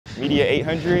Media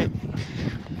 800.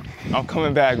 I'm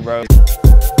coming back, bro.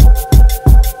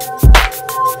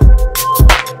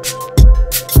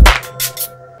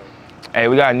 Hey,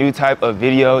 we got a new type of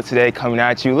video today coming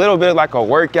at you. A little bit like a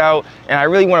workout, and I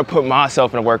really want to put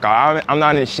myself in a workout. I'm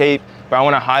not in shape, but I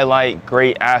want to highlight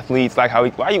great athletes. Like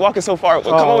why are you walking so far?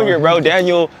 Come over here, bro.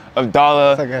 Daniel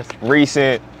Abdala,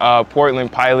 recent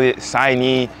Portland Pilot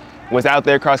signee, was out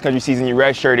there cross country season. You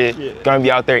redshirted, yeah. Gonna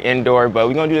be out there indoor, but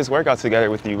we're gonna do this workout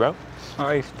together with you, bro. All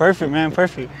right, perfect, man,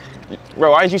 perfect.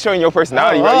 Bro, why aren't you showing your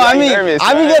personality, bro? I mean,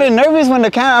 I be getting nervous when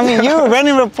the camera, I mean, you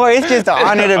running report, it's just an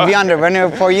honor to be on the running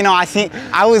report. You know,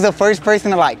 I was the first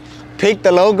person to like pick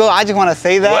the logo. I just want to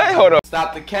say that. What? Hold on.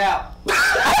 Stop the cap.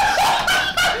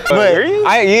 But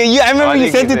I remember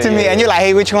you sent it to me and you're like,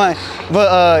 hey, which one?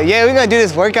 But yeah, we're gonna do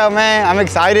this workout, man. I'm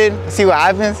excited to see what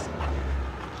happens.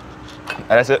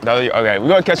 That's it? Okay, we're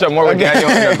gonna catch up more with Daniel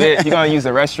in a bit. You're gonna use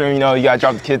the restroom, you know, you gotta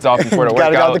drop the kids off before the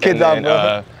workout. Gotta drop the kids off,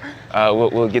 bro.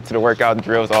 We'll get to the workout, the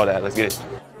drills, all that. Let's get it.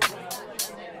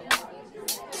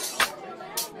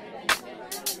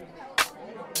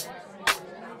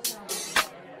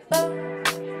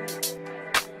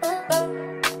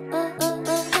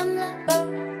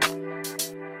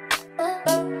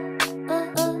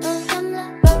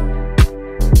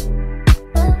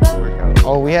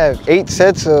 Oh, we have 8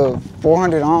 sets of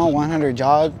 400 on, 100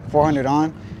 jog, 400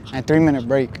 on, and 3-minute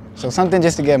break. So something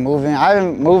just to get moving. I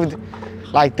haven't moved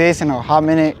like this in a hot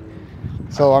minute.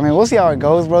 So, I mean, we'll see how it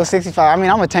goes, bro. 65, I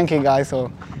mean, I'm a 10K guy, so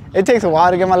it takes a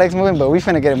while to get my legs moving, but we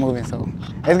finna get it moving, so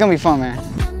it's gonna be fun, man.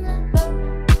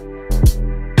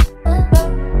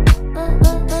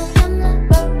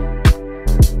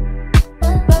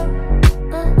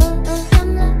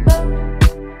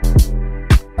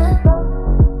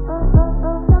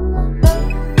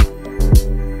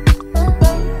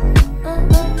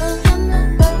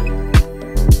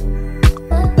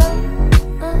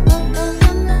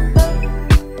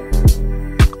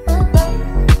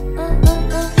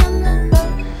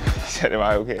 Am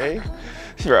I okay?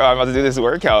 Bro, I'm about to do this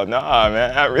workout. Nah,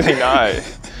 man, I'm really not.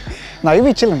 Nah, you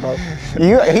be chilling, bro.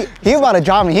 He about to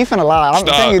drop me. He finna lie. I'm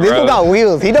telling you, this dude got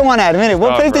wheels. He don't want to admit it.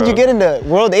 What place did you get in the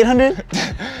World 800?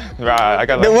 Bro, I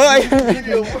got like...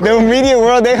 The Media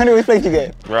World 800, which place you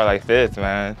get? Bro, like 5th,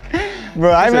 man.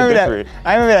 Bro, I remember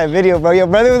that video, bro. Your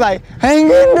brother was like, hang in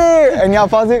there. And y'all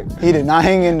pause it? He did not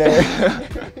hang in there.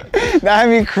 That had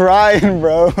me crying,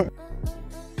 bro.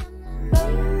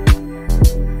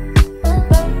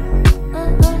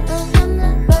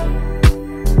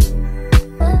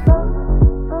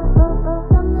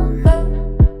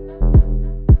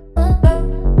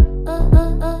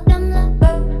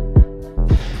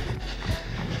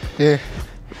 Yeah,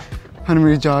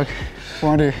 100-meter jog,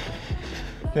 400.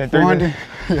 Yeah, 400.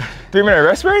 3-minute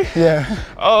rest break? Yeah.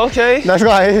 Oh, okay. That's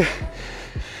why.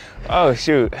 Oh,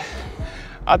 shoot.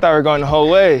 I thought we were going the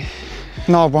whole way.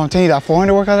 No, bro, I'm telling you, that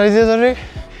 400 workout that I did the other day,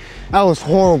 that was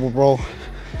horrible, bro.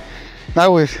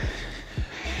 That was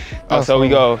so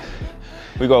horrible.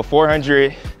 we go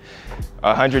 400,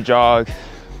 100 jog,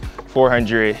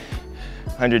 400,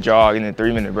 100 jog, and then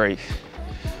 3-minute break.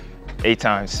 8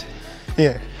 times.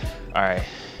 Yeah. All right.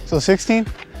 So 16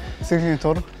 in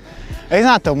total. It's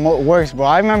not the worst, bro.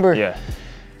 I remember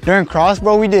during cross,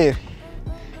 bro, I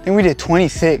think we did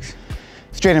 26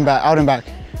 straight and back, out and back.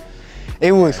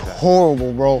 It was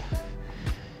horrible, bro.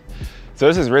 So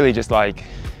this is really just like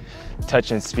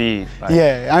touch and speed. Like,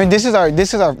 yeah, I mean, this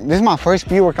is my first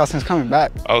speed workout since coming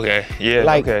back. Okay, yeah,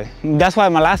 like, okay. That's why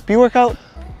my last speed workout,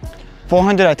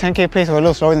 400 at 10K pace or a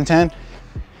little slower than 10,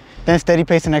 then steady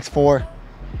pace the next 4.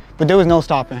 But there was no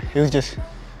stopping. It was just,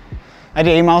 I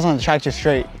did 8 miles on the track just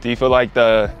straight. Do you feel like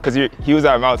because he was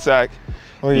at Mount Sac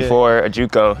before a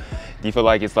JUCO, do you feel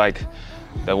like it's like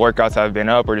the workouts have been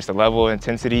up or just the level of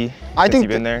intensity since you've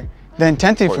been there? The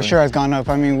intensity for sure has gone up.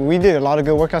 I mean, we did a lot of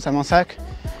good workouts at Mount Sac,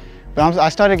 but I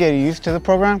started getting used to the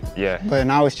program. Yeah. But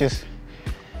now it's just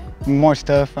more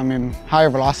stuff. I mean, higher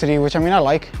velocity, which I mean, I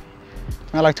like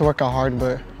to work out hard,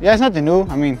 but yeah, it's nothing new.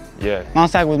 I mean,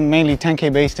 Mount Sac was mainly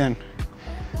 10K based and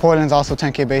Portland's also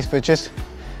 10K base, but just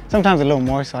sometimes a little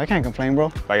more, so I can't complain,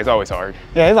 bro. Like, it's always hard.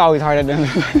 Yeah, it's always hard at the end.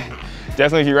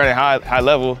 Definitely if you're running high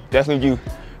level, definitely if you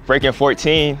breaking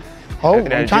 14. Oh,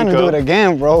 I'm trying to do it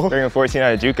again, bro. Breaking 14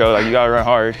 at a JUCO, like, you gotta run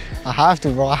hard. I have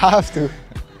to, bro, I have to.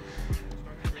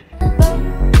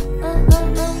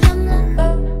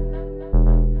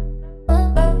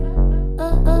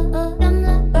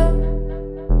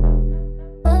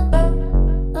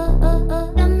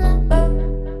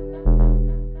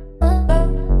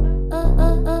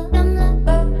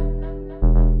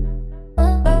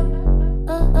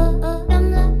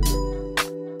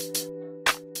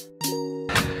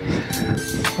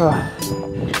 This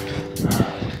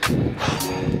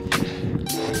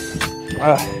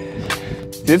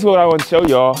is what I want to show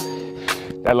y'all,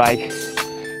 that like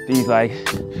these like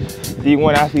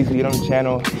D1 athletes we get on the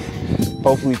channel,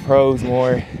 hopefully pros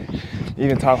more,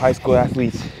 even top high school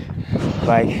athletes,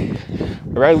 like a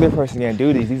regular person can't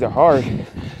do these. These are hard,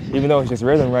 even though it's just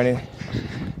rhythm running.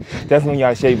 Definitely when you're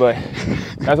out of shape, but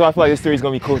that's why I feel like this series is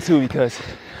gonna be cool too, because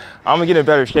I'm gonna get in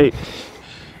better shape.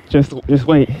 Just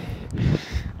wait.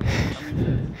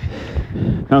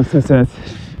 That was 10 sets.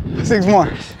 6 more.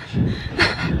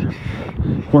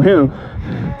 For him.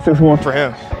 6 more for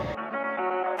him.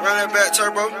 Run that back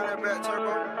turbo.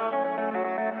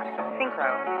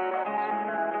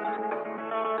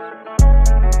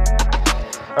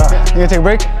 You gonna take a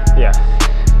break? Yeah.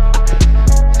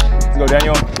 Let's go,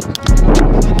 Daniel.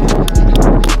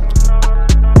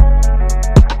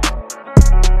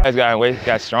 Guys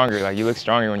got stronger. Like, you look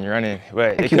stronger when you're running,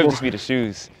 but it could just be the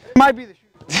shoes. It might be the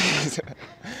shoes.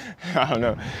 I don't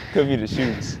know. Could be the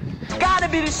shoes. Gotta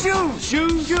be the shoes.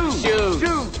 Shoes.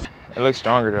 It looks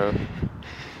stronger though.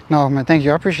 No, man, thank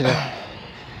you. I appreciate that.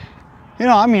 You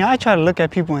know, I mean, I try to look at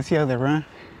people and see how they run.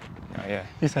 Oh yeah.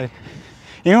 It's like,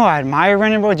 you know, I admire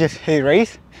running, bro. Just his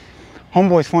race.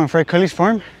 Homeboy's form, Fred Curly's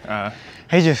form.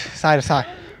 He just side to side.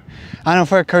 I know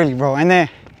Fred Curly, bro. And then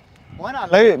when I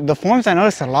look at the forms, I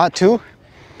noticed a lot too,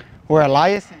 where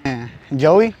Elias and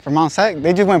Joey from Mount Sac,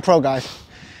 they just went pro, guys.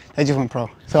 They just went pro.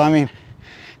 So I mean,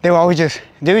 they were just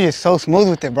so smooth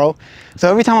with it, bro. So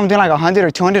every time I'm doing like 100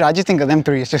 or 200, I just think of them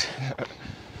three. It's just,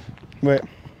 but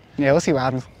yeah, we'll see what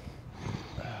happens.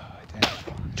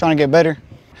 Trying to get better.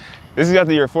 This is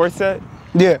after your 4th set?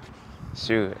 Yeah.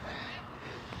 Shoot.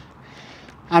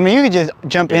 I mean, you could just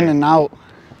jump in and out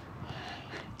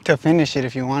to finish it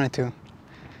if you wanted to.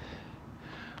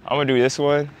 I'm gonna do this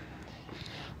one.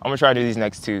 I'm gonna try to do these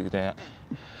next 2. Then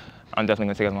I'm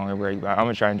definitely gonna take a longer break, but I'm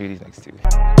gonna try and do these next 2.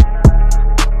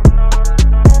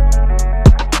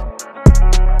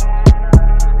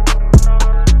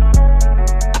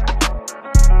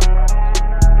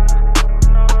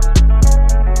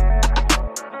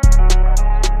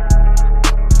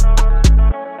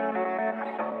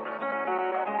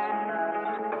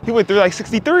 He went through like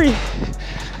 63.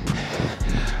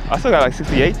 I still got like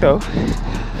 68 though.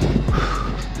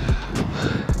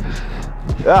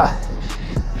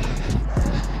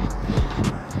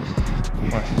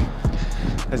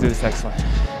 Let's do this next one.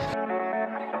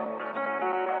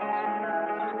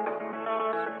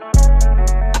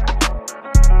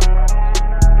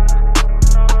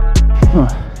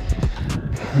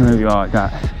 Maybe all I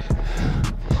got.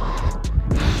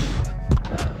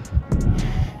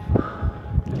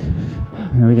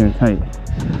 Now we're getting tight.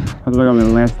 I feel like I'm in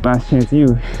the last chance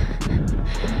you.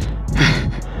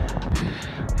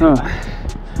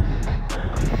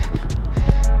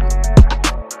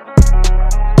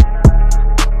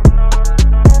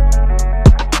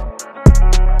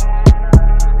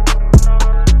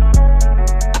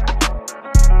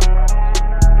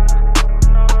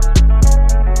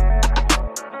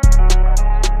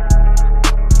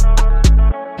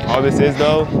 All this is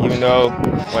though, even though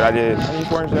what I did, how many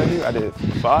forms did I do? I did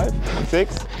 5,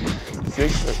 6,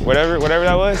 whatever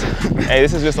that was. Hey,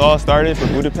 this is just all started for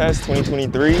Budapest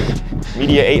 2023,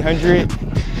 Media 800.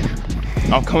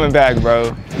 I'm coming back,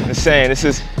 bro. Just saying, this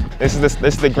is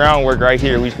the groundwork right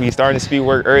here. We starting the speed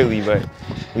work early, but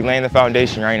we laying the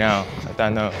foundation right now. Let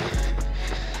that know.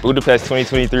 Budapest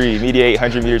 2023, Media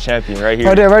 800 meter champion right here.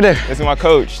 Right there. This is my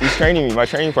coach. He's training me, my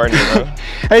training partner, bro.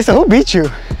 Hey, so who beat you?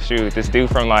 Shoot, this dude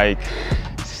from like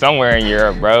somewhere in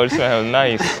Europe, bro. This man was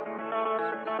nice.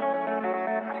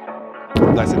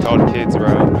 Like I said to all the kids, bro,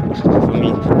 you feel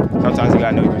me? Sometimes you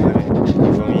gotta know your limit,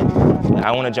 you feel me?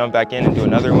 I wanna jump back in and do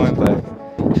another one, but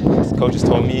coaches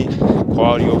told me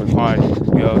quality over quantity.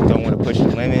 You know, don't wanna push the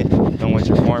limit, don't want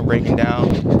your form breaking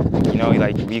down. You know,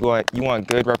 like you want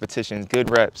good repetitions, good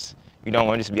reps. You don't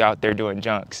want to just be out there doing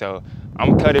junk. So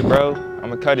I'm gonna cut it, bro. I'm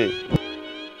gonna cut it.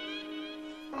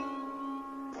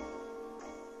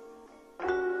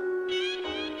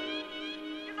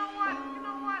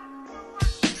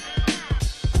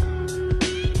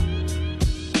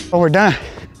 Oh, we're done.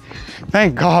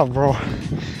 Thank God, bro.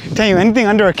 Tell you, anything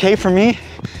under a K for me,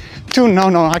 2,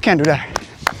 no, I can't do that.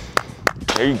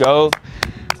 There you go.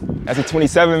 That's a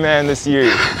 27 man this year.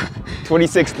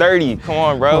 26:30. Come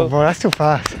on, bro. Oh, bro, that's too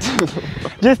fast.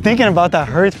 Just thinking about that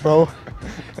hurts, bro.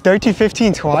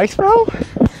 13:15 twice, bro?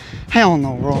 Hell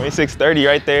no, bro. 26:30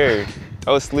 right there.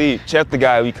 Oh, sleep. Check the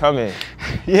guy. We coming.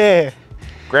 Yeah.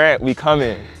 Grant, we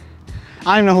coming. I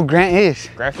don't even know who Grant is.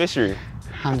 Grant Fisher.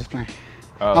 I'm just playing.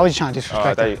 I was just trying to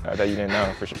disrespect I thought you didn't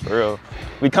know, for real.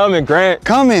 We coming, Grant.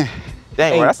 Coming.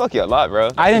 Dang, bro, that's lucky a lot, bro.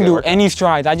 I didn't do any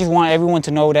strides. I just want everyone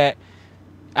to know that,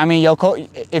 I mean,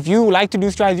 if you like to do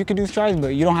strides, you can do strides, but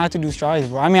you don't have to do strides,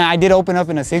 bro. I mean, I did open up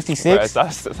in a 66. Bro,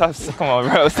 come on,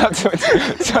 bro.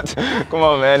 Come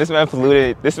on, man. This man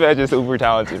polluted. This man just uber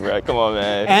talented, bro. Come on,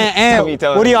 man. And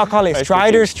what do y'all call it?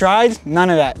 Striders, strides? None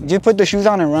of that. Just put the shoes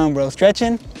on and run, bro.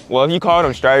 Stretching? Well, if you call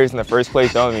them striders in the first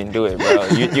place, don't even do it, bro.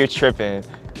 You're tripping.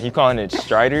 You calling it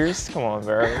striders? Come on,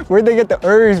 bro. Where'd they get the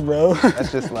ers, bro?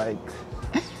 That's just like,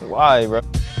 why, bro?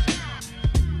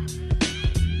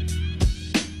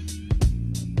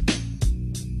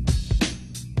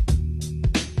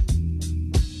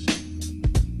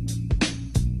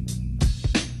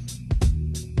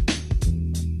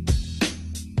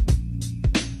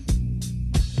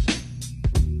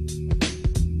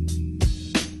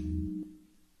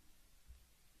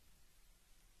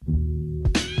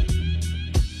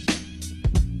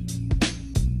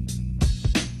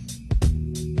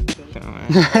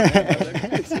 You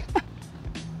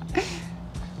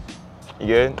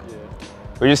good? Yeah.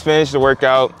 We just finished the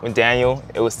workout with Daniel.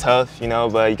 It was tough, you know,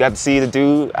 but you got to see the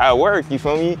dude at work, you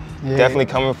feel me? Yeah. Definitely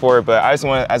coming for it, but I just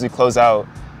want to, as we close out,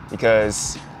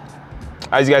 because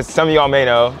as you guys, some of y'all may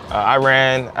know, I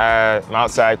ran at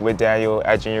Mount Sac with Daniel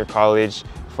at junior college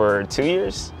for 2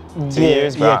 years. 2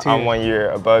 years, but I'm 1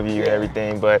 year above you and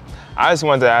everything. But I just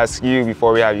wanted to ask you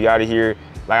before we have you out of here,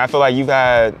 like, I feel like you've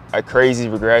had a crazy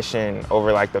progression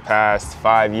over like the past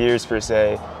 5 years per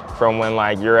se, from when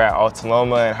like you're at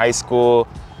Altaloma in high school.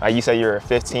 Like you said, you're a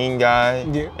 15 guy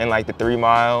in like the 3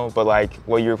 mile, but like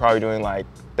what you're probably doing like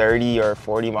 30 or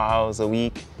 40 miles a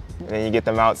week. And then you get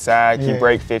the Mount Sac, you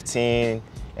break 15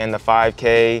 and the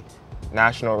 5K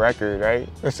national record, right?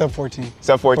 Or sub 14.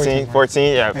 Sub 14,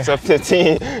 14, yeah, sub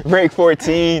 15, break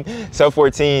 14, sub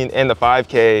 14 in the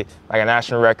 5K, like a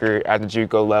national record at the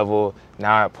JUCO level,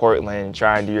 now at Portland,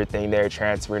 trying to do your thing there,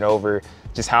 transferring over.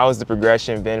 Just how has the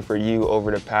progression been for you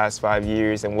over the past 5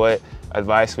 years, and what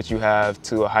advice would you have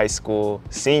to a high school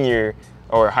senior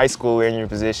or a high schooler in your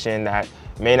position that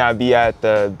may not be at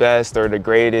the best or the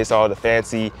greatest, all the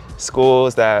fancy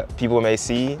schools that people may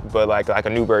see, but like a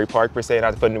Newbury Park per se,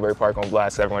 not to put Newbury Park on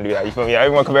blast, everyone do that, you feel me?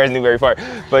 Everyone compares Newbury Park,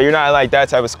 but you're not like that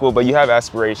type of school, but you have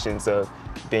aspirations of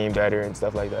being better and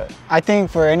stuff like that. I think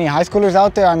for any high schoolers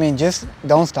out there, I mean, just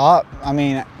don't stop. I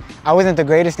mean, I wasn't the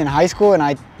greatest in high school, and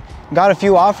I got a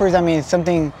few offers. I mean,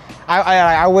 something,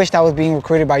 I wished I was being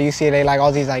recruited by UCLA, like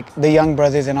all these, like the young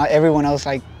brothers and everyone else,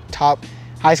 like top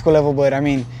high school level, but I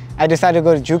mean, I decided to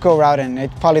go to JUCO route, and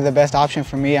it's probably the best option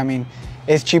for me. I mean,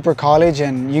 it's cheaper college,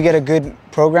 and you get a good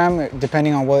program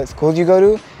depending on what schools you go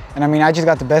to. And I mean, I just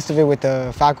got the best of it with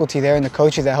the faculty there and the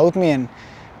coaches that helped me, and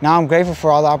now I'm grateful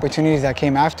for all the opportunities that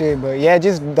came after it. But yeah,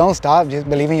 just don't stop, just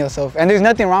believe in yourself. And there's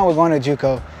nothing wrong with going to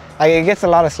JUCO. Like, it gets a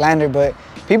lot of slander, but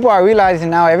people are realizing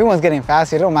now everyone's getting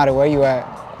faster. It don't matter where you at.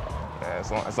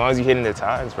 As long as you're hitting the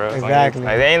times, bro. Exactly.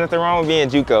 Like, there ain't nothing wrong with being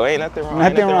JUCO. Ain't nothing wrong.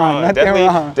 Nothing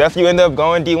wrong. Definitely you end up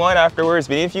going D1 afterwards,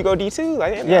 but if you go D2,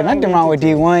 like, yeah, nothing wrong with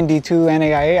D1, D2,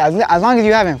 NAIA. As long as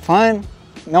you're having fun,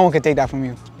 no one can take that from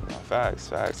you. Facts.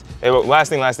 Hey, but last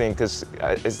thing, because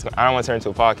I don't want to turn into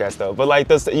a podcast though, but like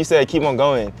you said, keep on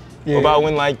going. Yeah. What about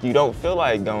when like you don't feel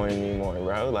like going anymore,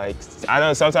 bro? Like, I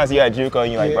know sometimes you at JUCO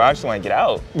and you're like, bro, I just want to get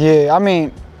out. Yeah, I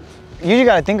mean, you just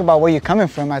got to think about where you're coming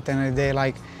from at the end of the day.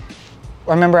 Like, I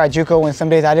remember at JUCO when some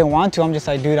days I didn't want to, I'm just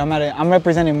like, dude, I'm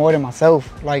representing more than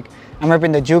myself. Like, I'm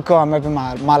repping the JUCO, I'm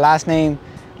repping my last name.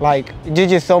 Like, there's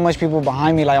just so much people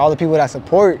behind me, like all the people that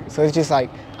support. So it's just like,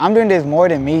 I'm doing this more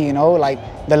than me, you know? Like,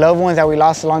 the loved ones that we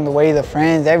lost along the way, the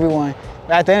friends, everyone.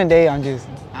 But at the end of the day,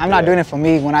 I'm not doing it for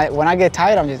me. When I get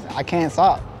tired, I can't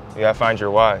stop. You gotta find your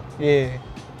why. Yeah.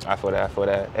 I feel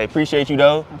that. Hey, appreciate you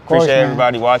though. Appreciate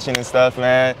everybody watching and stuff,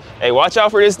 man. Hey, watch out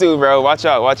for this dude, bro. Watch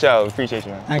out. Appreciate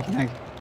you, man. Thank you.